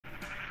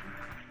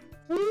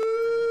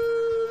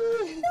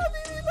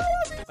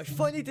I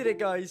finally did it,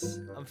 guys.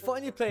 I'm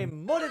finally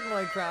playing modded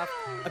Minecraft.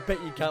 I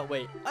bet you can't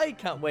wait. I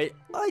can't wait.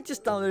 I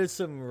just downloaded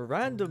some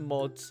random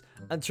mods.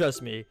 And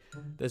trust me,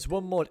 there's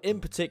one mod in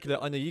particular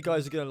I know you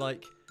guys are going to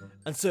like.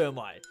 And so am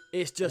I.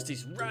 It's just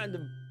these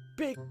random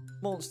big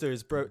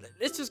monsters, bro.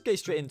 Let's just get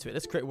straight into it.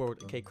 Let's create a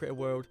world. Okay, create a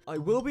world. I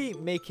will be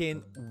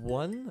making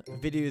one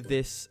video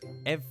this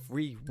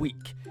every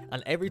week.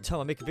 And every time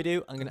I make a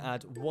video, I'm going to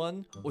add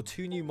 1 or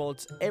 2 new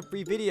mods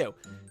every video.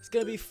 It's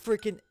going to be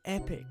freaking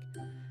epic.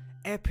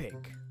 Epic.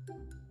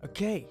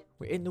 Okay,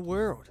 we're in the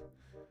world.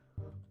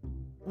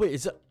 Wait,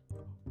 is that...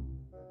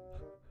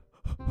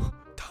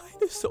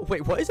 dinosaur?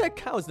 Wait, why is that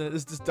cows and then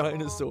there's just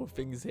dinosaur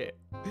things here?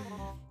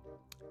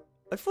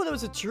 I thought that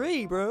was a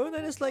tree, bro. And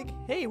then it's like,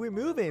 hey, we're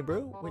moving,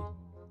 bro. Wait,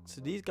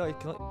 so these guys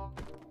can like... Oh,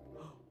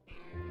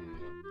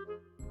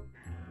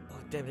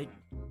 damn it.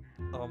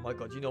 Oh my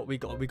god, you know what? We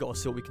got to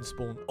see what we can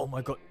spawn. Oh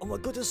my god,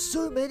 there's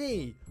so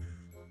many.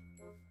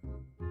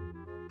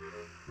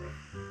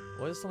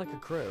 Why does it sound like a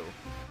crow?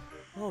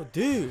 Oh,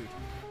 dude.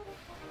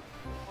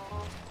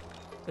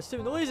 That's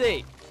too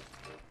noisy.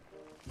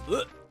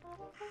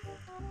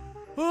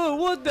 Oh,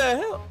 what the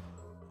hell?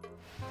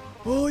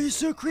 Oh, you're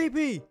so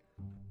creepy.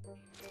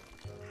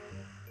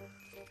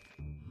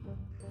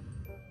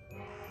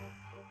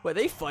 Wait,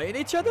 they fighting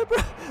each other, bro?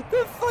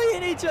 They're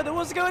fighting each other.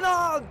 What's going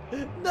on?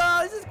 No,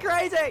 this is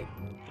crazy.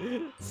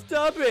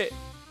 Stop it.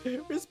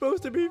 We're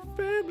supposed to be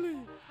family.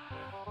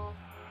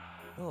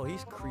 Oh,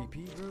 he's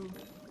creepy, bro.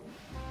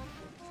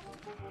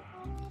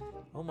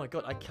 Oh my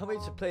god, I can't wait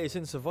to play this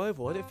in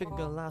survival. I don't think I'm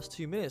going to last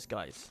 2 minutes,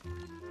 guys.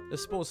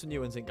 Let's spawn some new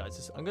ones in,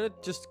 guys. I'm going to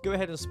just go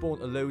ahead and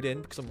spawn a load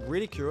in because I'm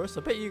really curious.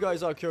 I bet you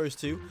guys are curious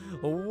too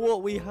on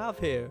what we have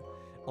here.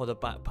 Oh, the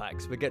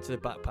backpacks. We'll get to the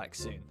backpacks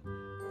soon.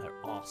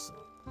 They're awesome.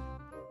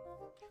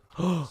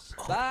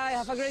 Bye,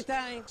 have a great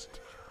time.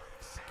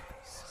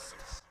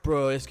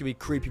 Bro, it's going to be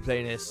creepy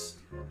playing this.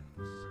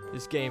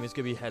 This game is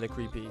going to be hella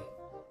creepy.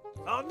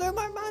 Oh no,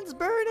 my man's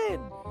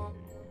burning!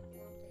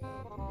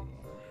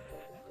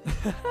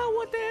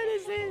 What the hell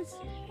is this?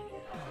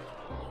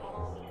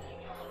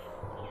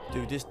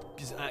 Dude, this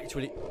is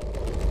actually...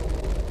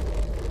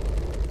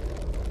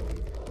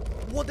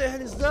 What the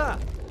hell is that?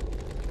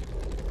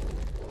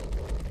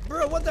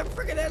 Bro, what the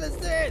freaking hell is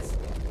this?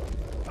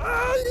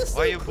 Oh, you're so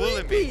Why are you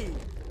creepy. bullying me?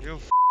 You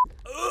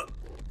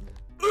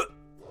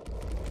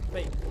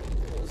Wait,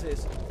 what was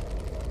this?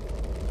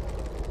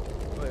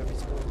 Wait, we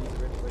spawned these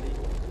ready.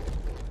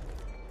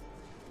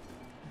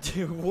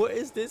 Dude, what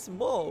is this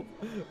mob?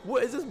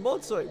 What is this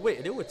mod? Sorry, wait,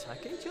 are they all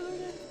attacking each other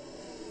again?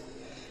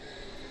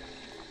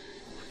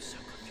 I'm so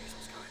confused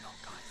what's going on,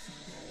 guys.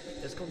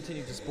 Let's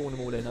continue to spawn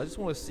them all in. I just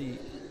want to see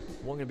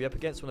what I'm going to be up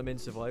against when I'm in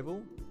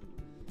survival.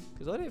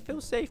 Because I don't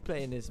feel safe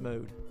playing this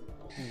mode.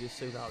 Dude, it's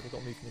so loud, they've got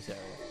to move from this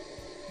area.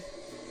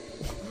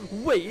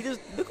 Wait,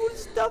 look all the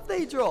stuff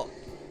they drop.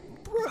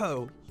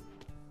 Bro.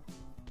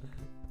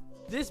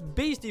 This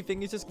beastie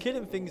thing is just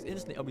killing things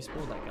instantly. Oh, we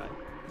spawned that guy.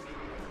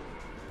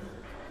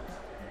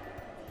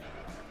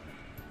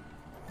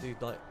 Dude,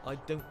 like, I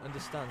don't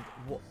understand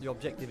what the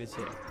objective is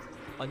here.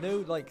 I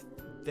know, like,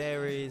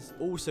 there is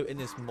also in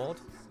this mod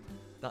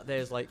that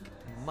there's, like,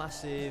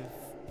 massive,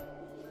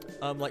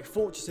 like,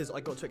 fortresses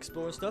I got to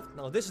explore and stuff.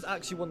 Now, this is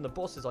actually one of the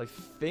bosses, I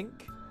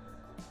think.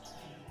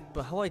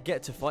 But how I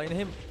get to fighting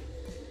him,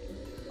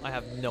 I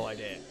have no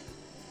idea.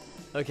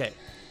 Okay,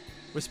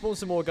 we'll spawn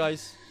some more,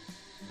 guys.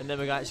 And then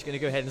we're actually going to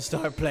go ahead and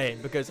start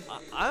playing. Because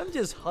I'm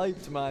just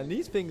hyped, man.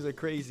 These things are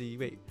crazy.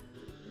 Wait.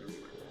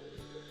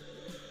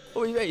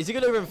 Oh, wait, is he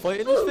going over and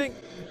fighting this thing?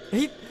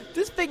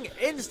 This thing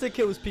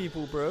insta-kills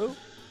people, bro.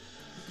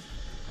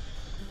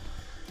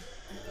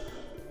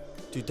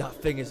 Dude, that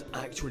thing is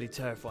actually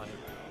terrifying.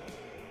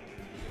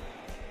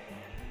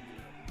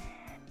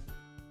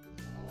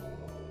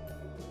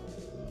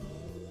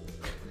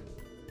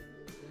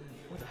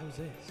 What the hell is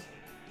this?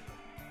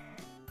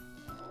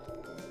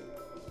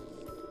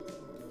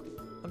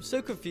 I'm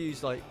so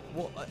confused, like,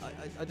 what?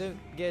 I don't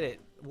get it.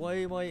 Why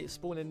am I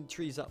spawning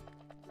trees up?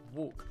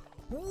 Walk.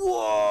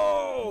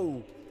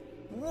 Whoa!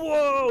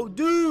 Whoa,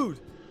 dude!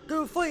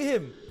 Go fight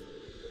him!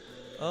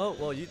 Oh,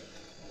 well, you...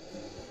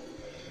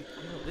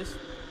 Oh, this...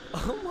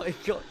 Oh my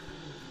god!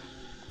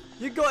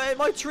 You got it,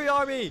 my tree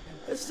army!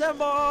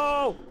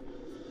 Assemble!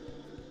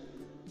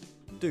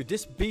 Dude,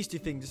 this beastie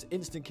thing just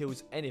instant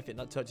kills anything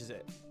that touches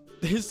it.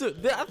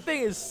 That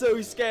thing is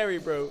so scary,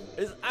 bro.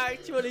 It's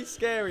actually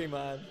scary,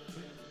 man.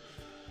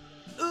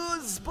 Oh,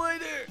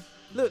 spider!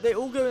 Look, they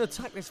all go and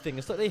attack this thing.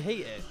 It's like they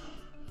hate it.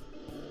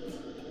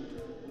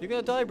 You're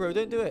gonna die, bro.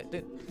 Don't do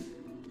it.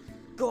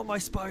 Go on, my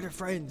spider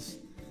friends.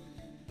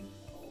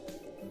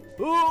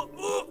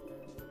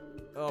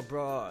 Oh,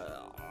 bro.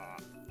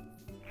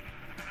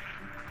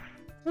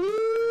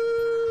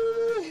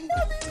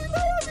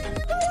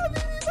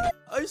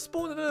 I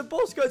spawned in a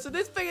boss, guys, and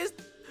this thing is...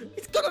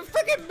 It's got a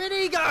freaking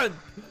minigun!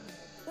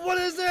 What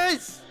is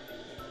this?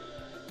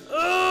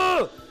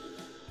 Oh!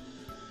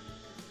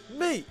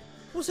 Mate,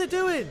 what's it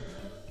doing?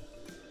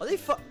 Are they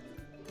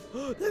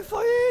They're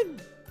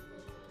fighting!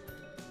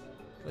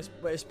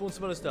 Wait, spawn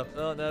some other stuff.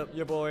 Oh no,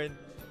 you're boring.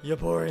 You're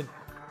boring.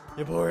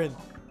 You're boring.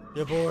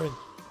 You're boring.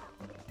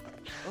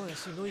 Oh, that's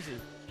so noisy.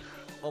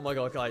 Oh my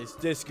god, guys.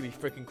 This could be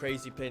freaking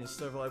crazy playing a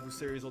survival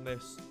series on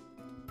this.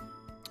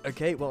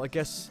 Okay, well, I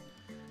guess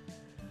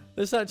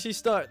let's actually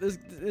start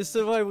this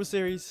survival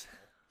series.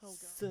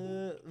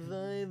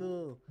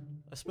 Survival.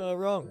 I spelled it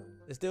wrong.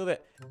 Let's deal with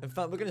it. In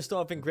fact, we're going to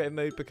start off in creative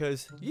mode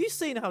because you've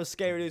seen how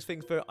scary those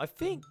things were. I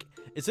think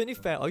it's only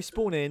fair I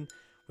spawn in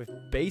with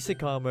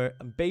basic armor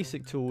and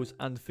basic tools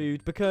and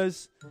food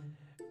because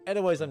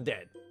otherwise I'm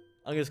dead.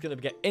 I'm just going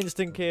to get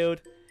instant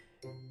killed.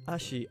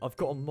 Actually, I've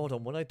got a mod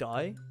on. When I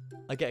die,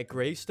 I get a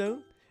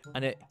gravestone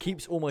and it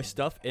keeps all my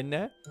stuff in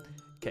there.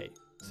 Okay,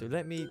 so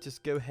let me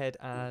just go ahead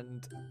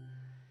and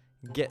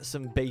get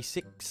some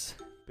basics.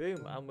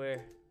 Boom, and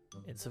we're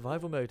in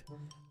survival mode.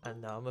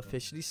 And now I'm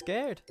officially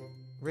scared.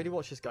 Ready?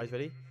 Watch this, guys.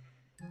 Ready?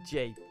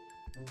 J.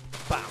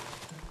 Bam.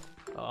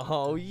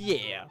 Oh,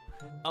 yeah.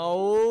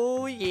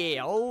 Oh,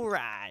 yeah. All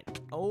right.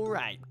 All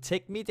right.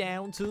 Take me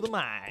down to the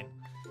mine.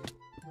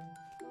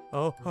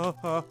 Oh,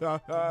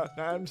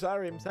 I'm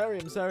sorry. I'm sorry.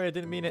 I'm sorry. I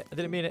didn't mean it. I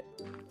didn't mean it.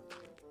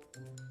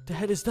 The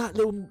heck is that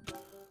little...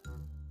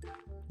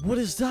 What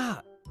is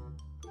that?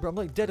 Bro, I'm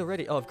like dead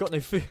already. Oh, I've got no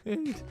food.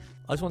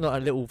 I just want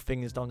that little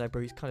thing is down there,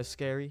 bro. He's kind of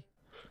scary.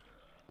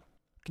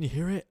 Can you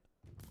hear it?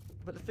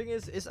 But the thing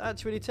is, it's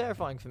actually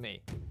terrifying for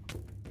me.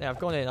 Yeah, I've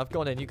gone in. I've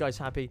gone in. You guys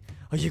happy?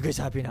 Are you guys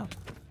happy now?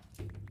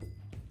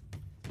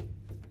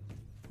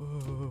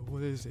 Oh,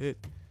 what is it?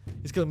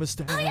 He's got a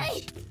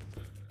mustache.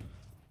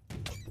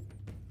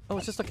 Oh,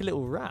 it's just like a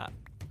little rat.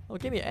 Oh,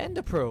 give me an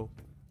Ender Pro.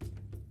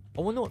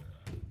 I wonder what...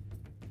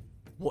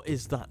 What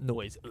is that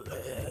noise?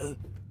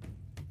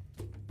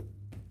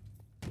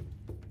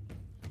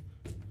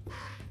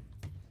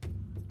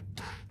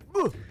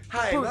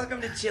 Hi,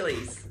 welcome to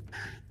Chili's.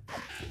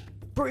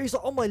 Bro, he's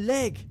like on my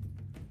leg.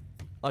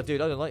 Oh,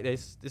 dude, I don't like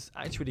this. This is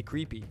actually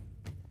creepy.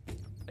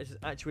 This is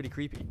actually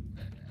creepy.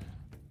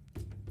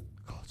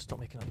 God, stop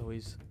making that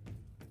noise.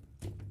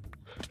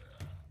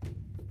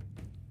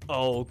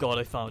 Oh, God,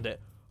 I found it.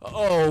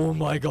 Oh,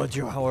 my God,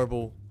 you're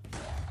horrible.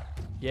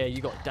 Yeah,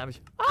 you got damage.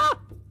 Ah!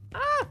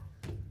 Ah!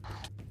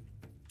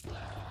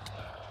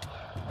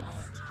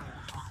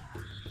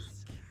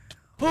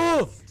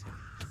 Oh!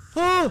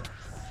 Oh!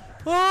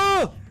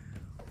 Oh!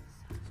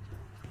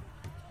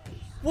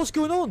 What's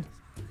going on?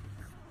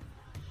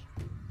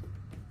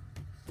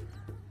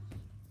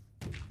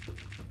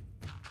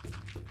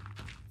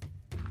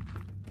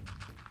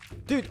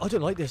 Dude, I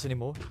don't like this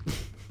anymore.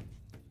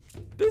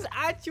 This is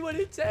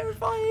actually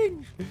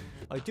terrifying.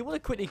 I do want to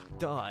quickly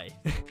die.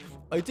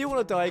 I do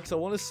want to die because I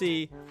want to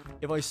see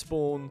if I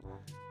spawn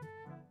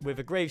with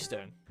a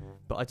gravestone.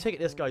 But I take it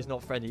this guy's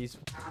not friendly. He's...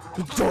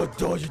 Oh,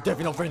 you're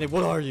definitely not friendly.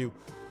 What are you?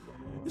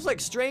 It's like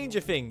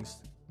Stranger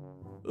Things.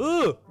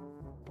 Ugh.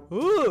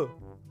 Ugh.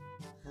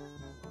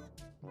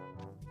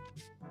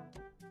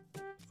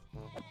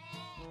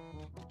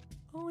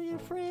 Oh, you're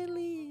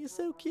friendly. You're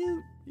so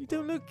cute. You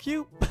don't look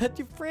cute, but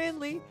you're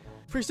friendly.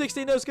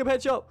 360 no scope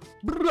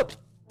headshot.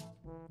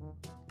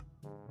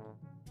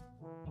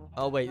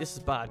 Oh, wait. This is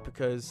bad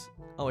because...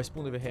 Oh, I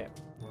spawned over here.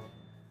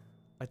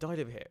 I died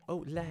over here.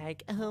 Oh,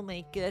 lag. Oh,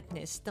 my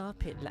goodness.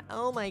 Stop it.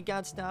 Oh, my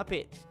God. Stop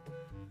it.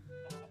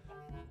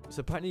 So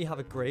apparently you have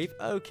a grave.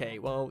 Okay,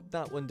 well,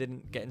 that one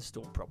didn't get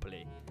installed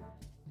properly.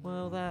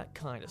 Well, that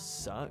kind of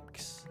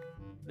sucks.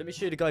 Let me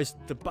show you guys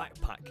the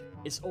backpack.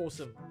 It's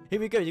awesome. Here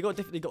we go. You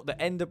definitely got the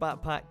Ender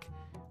backpack,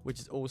 which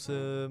is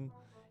awesome.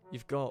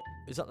 You've got...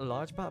 Is that the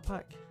large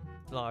backpack?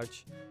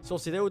 Large. So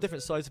obviously they're all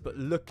different sizes, but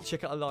look,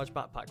 check out a large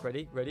backpack.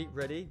 Ready? Ready?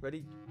 Ready?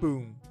 Ready?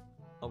 Boom.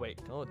 Oh,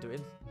 wait. Can I do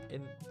it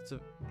in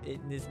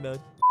this mode?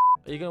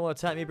 Are you going to want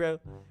to attack me, bro?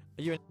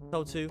 Are you an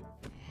asshole too?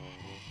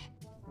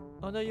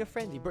 Oh no, you're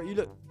friendly, bro. You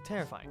look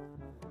terrifying.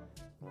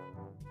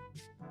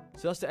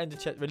 So that's the end of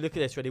chest. Look at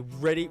this.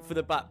 Ready for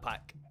the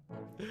backpack.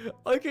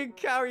 I can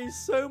carry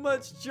so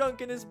much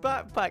junk in this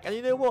backpack. And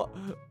you know what?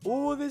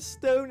 All this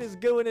stone is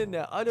going in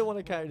there. I don't want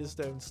to carry the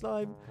stone.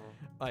 Slime.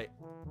 Right.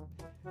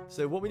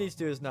 So what we need to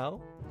do is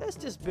now, let's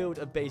just build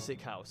a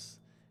basic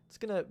house. It's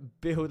going to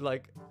build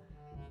like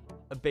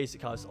a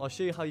basic house. I'll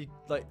show you how you,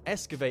 like,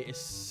 excavate is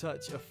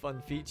such a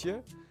fun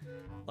feature.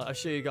 I'll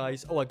show you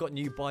guys. Oh, I got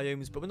new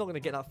biomes, but we're not going to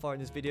get that far in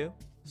this video.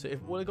 So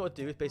if what I got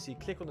to do is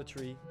basically click on the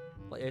tree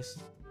like this.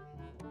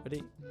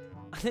 Ready?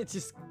 And it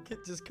just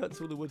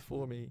cuts all the wood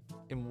for me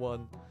in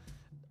one.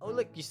 Oh,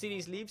 look, you see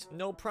these leaves?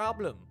 No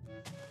problem.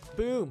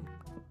 Boom.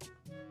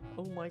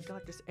 Oh my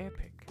God, this is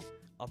epic.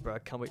 Oh, bro, I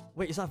can't wait.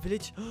 Wait, is that a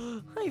village?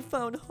 I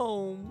found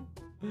home.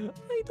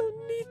 I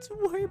don't need to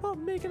worry about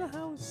making a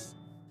house.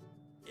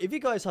 If you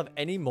guys have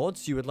any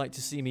mods you would like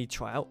to see me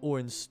try out or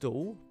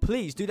install,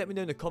 please do let me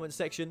know in the comment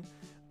section.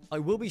 I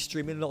will be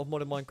streaming a lot of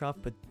modded Minecraft,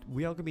 but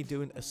we are going to be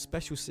doing a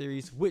special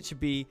series, which would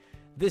be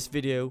this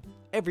video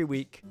every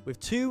week with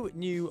 2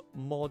 new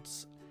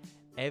mods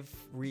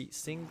every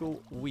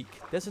single week.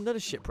 There's another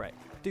shipwreck.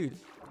 Dude,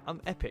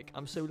 I'm epic.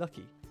 I'm so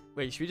lucky.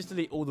 Wait, should we just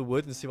delete all the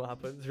wood and see what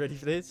happens? Ready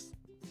for this?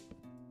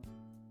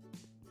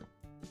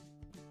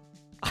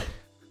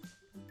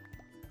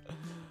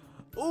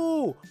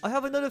 Oh, I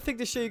have another thing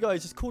to show you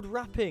guys. It's called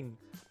wrapping.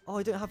 Oh,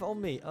 I don't have it on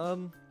me.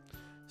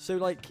 So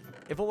like,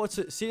 if I want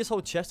to see this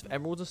whole chest of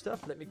emeralds and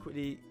stuff, let me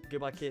quickly go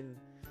back in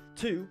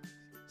to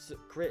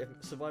creative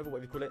survival,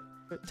 whatever you call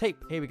it. Tape.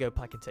 Here we go,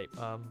 packing tape.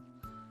 I'm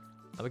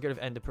gonna go with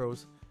ender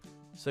pearls.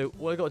 So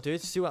all I gotta do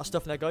is see all that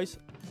stuff in there, guys.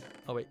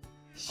 Oh wait,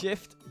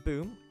 shift,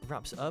 boom,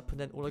 wraps it up, and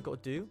then all I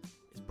gotta do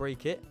is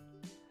break it.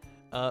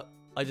 I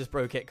just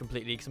broke it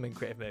completely because I'm in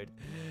creative mode.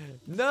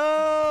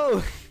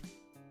 No!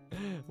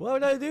 Why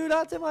would I do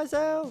that to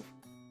myself?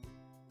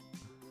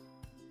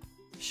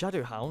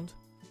 Shadow Hound?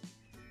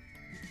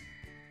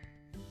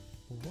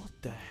 What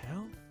the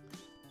hell?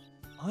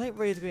 I ain't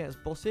ready to go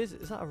against bosses.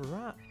 Is that a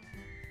rat?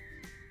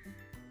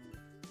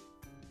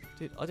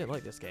 Dude, I don't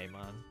like this game,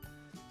 man.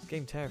 This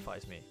game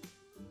terrifies me.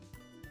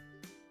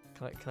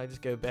 Can I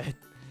just go to bed?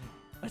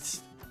 I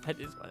just want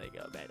to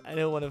go to bed. I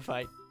don't want to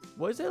fight.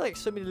 Why is there like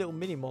so many little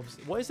mini mobs?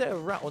 Why is there a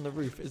rat on the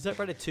roof? Is that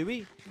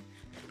Ratatouille?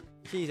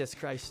 Jesus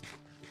Christ.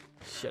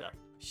 Shut up.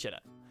 Shut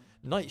up.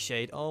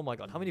 Nightshade. Oh my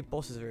god. How many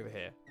bosses are over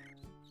here?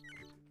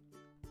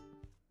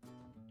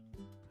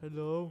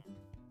 Hello?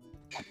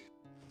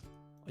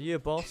 Are you a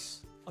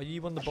boss? Are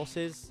you one of the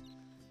bosses?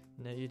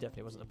 No, you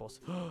definitely wasn't a boss.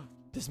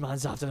 This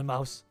man's after the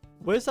mouse.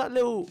 Where's that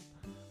little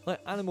like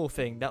animal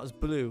thing that was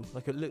blue?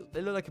 Like it looked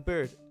like a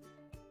bird.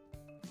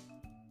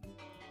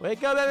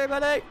 Wake up,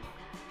 everybody!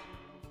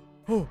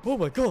 Oh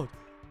my god!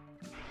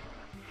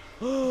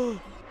 Oh,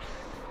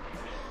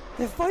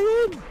 they're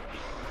fighting!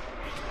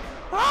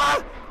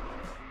 Ah!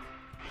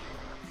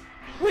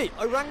 Wait,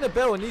 I rang the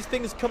bell and these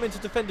things come in to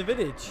defend the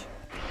village.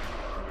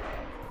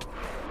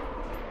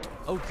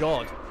 Oh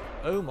god!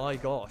 Oh my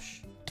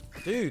gosh!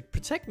 Dude,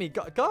 protect me,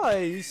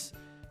 guys!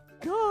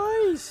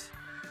 Guys!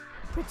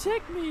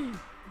 Protect me!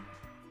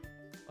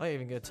 I ain't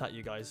even gonna attack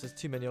you guys. There's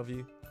too many of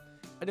you.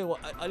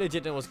 I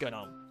legit don't know what's going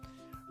on.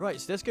 Right,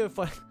 so let's go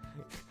find.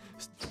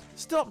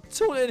 Stop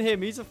taunting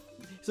him. He's a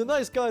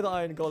nice guy, the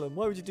Iron Golem.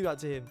 Why would you do that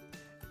to him?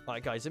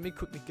 Alright, guys, let me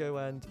quickly go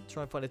and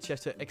try and find a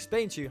chest to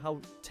explain to you how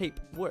tape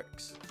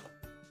works.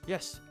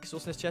 Yes, because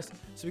what's in this chest?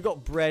 So we've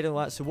got bread and all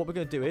that. So what we're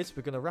going to do is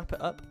we're going to wrap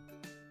it up.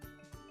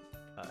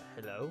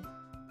 Hello?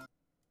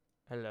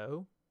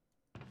 Hello?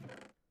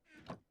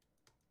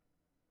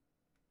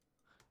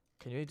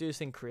 Can you do this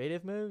in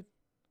creative mode?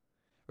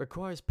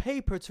 Requires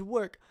paper to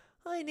work.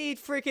 I need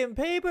freaking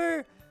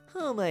paper!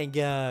 Oh my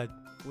god.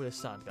 With a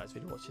sand, guys.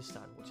 Watch this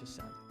sand. Watch this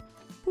sand.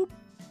 Boop.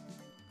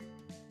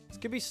 It's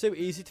going to be so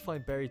easy to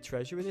find buried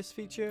treasure with this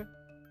feature.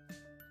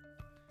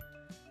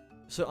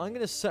 So I'm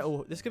going to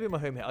settle. This is going to be my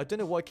home here. I don't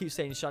know why I keep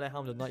saying Shadow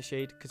Hound and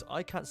Nightshade, because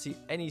I can't see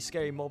any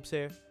scary mobs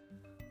here.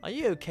 Are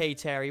you okay,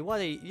 Terry?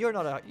 What are you? You're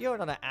not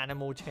an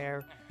animal,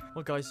 Terry.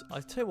 Well, guys,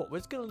 I tell you what, we're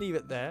just going to leave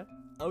it there.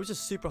 I was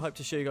just super hyped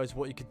to show you guys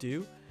what you could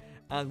do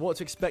and what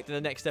to expect in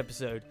the next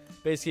episode.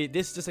 Basically,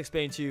 this just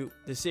explained to you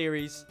the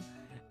series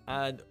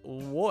and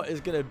what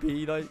is going to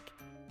be like.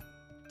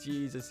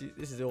 Jesus,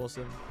 this is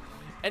awesome.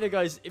 Anyway,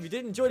 guys, if you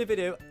did enjoy the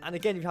video, and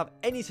again, if you have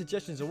any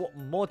suggestions on what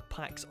mod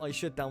packs I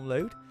should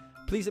download,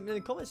 please let me know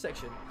in the comment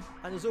section.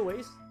 And as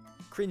always,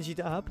 cringy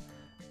dab,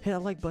 hit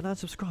that like button and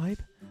subscribe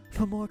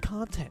for more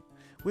content.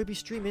 We'll be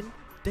streaming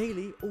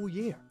daily all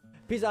year.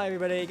 Peace out,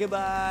 everybody.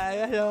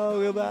 Goodbye.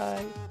 Hello,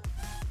 goodbye.